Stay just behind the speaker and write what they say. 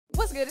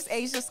What's good? It's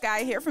Asia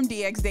Skye here from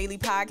DX Daily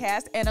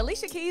Podcast, and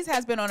Alicia Keys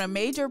has been on a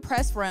major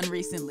press run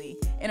recently.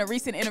 In a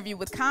recent interview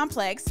with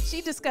Complex, she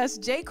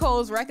discussed J.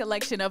 Cole's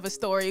recollection of a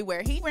story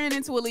where he ran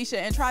into Alicia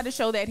and tried to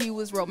show that he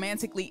was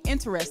romantically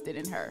interested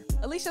in her.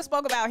 Alicia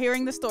spoke about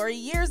hearing the story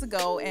years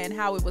ago and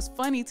how it was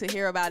funny to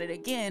hear about it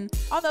again,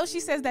 although she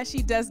says that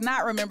she does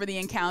not remember the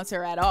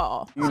encounter at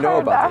all. You know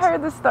about this? I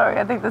heard the story.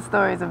 I think the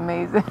story is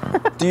amazing.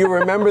 Do you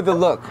remember the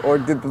look, or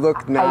did the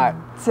look not? I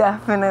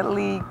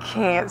definitely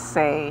can't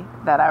say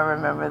that I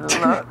remember the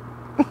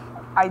look.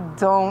 I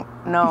don't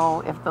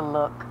know if the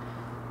look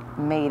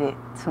made it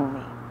to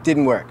me.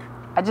 Didn't work.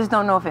 I just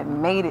don't know if it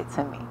made it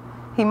to me.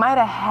 He might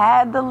have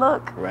had the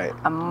look. Right.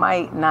 I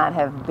might not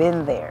have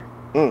been there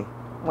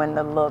when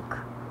the look,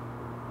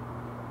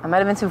 I might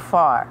have been too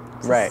far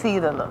to see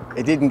the look.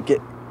 It didn't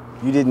get,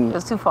 you didn't. It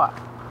was too far.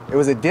 It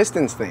was a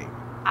distance thing.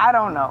 I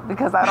don't know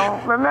because I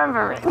don't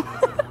remember it.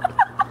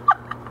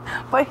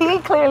 But he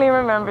clearly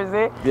remembers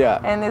it.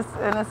 Yeah. And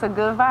it's a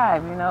good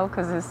vibe, you know,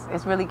 because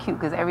it's really cute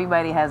because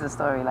everybody has a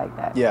story like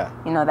that. Yeah.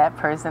 You know, that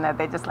person that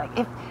they're just like,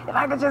 if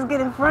I could just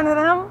get in front of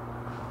them,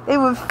 they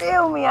would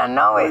feel me, I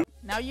know it.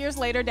 Now, years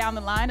later down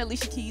the line,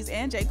 Alicia Keys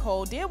and J.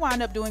 Cole did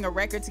wind up doing a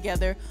record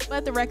together,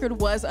 but the record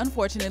was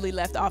unfortunately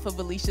left off of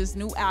Alicia's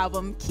new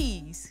album,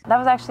 Keys. That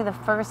was actually the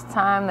first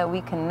time that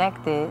we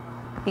connected.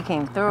 He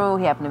came through,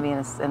 he happened to be in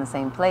the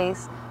same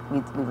place. We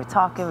were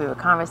talking, we were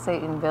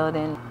conversating,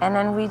 building, and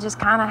then we just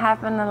kind of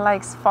happened to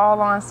like fall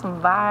on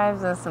some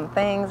vibes and some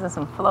things and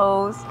some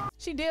flows.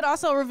 She did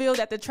also reveal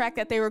that the track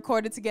that they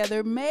recorded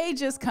together may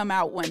just come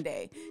out one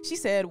day. She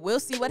said, "We'll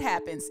see what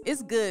happens.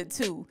 It's good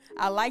too.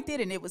 I liked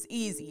it and it was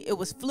easy. It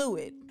was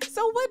fluid."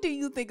 So what do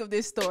you think of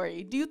this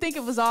story? Do you think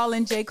it was all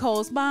in J.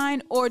 Cole's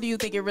mind, or do you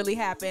think it really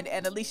happened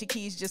and Alicia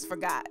Keys just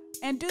forgot?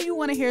 And do you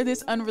want to hear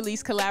this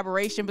unreleased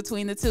collaboration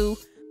between the two?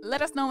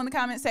 Let us know in the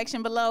comment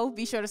section below.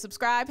 Be sure to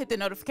subscribe, hit the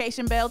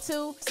notification bell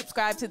too.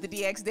 Subscribe to the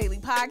DX Daily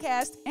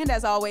Podcast. And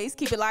as always,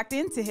 keep it locked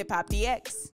in to HipHopDX.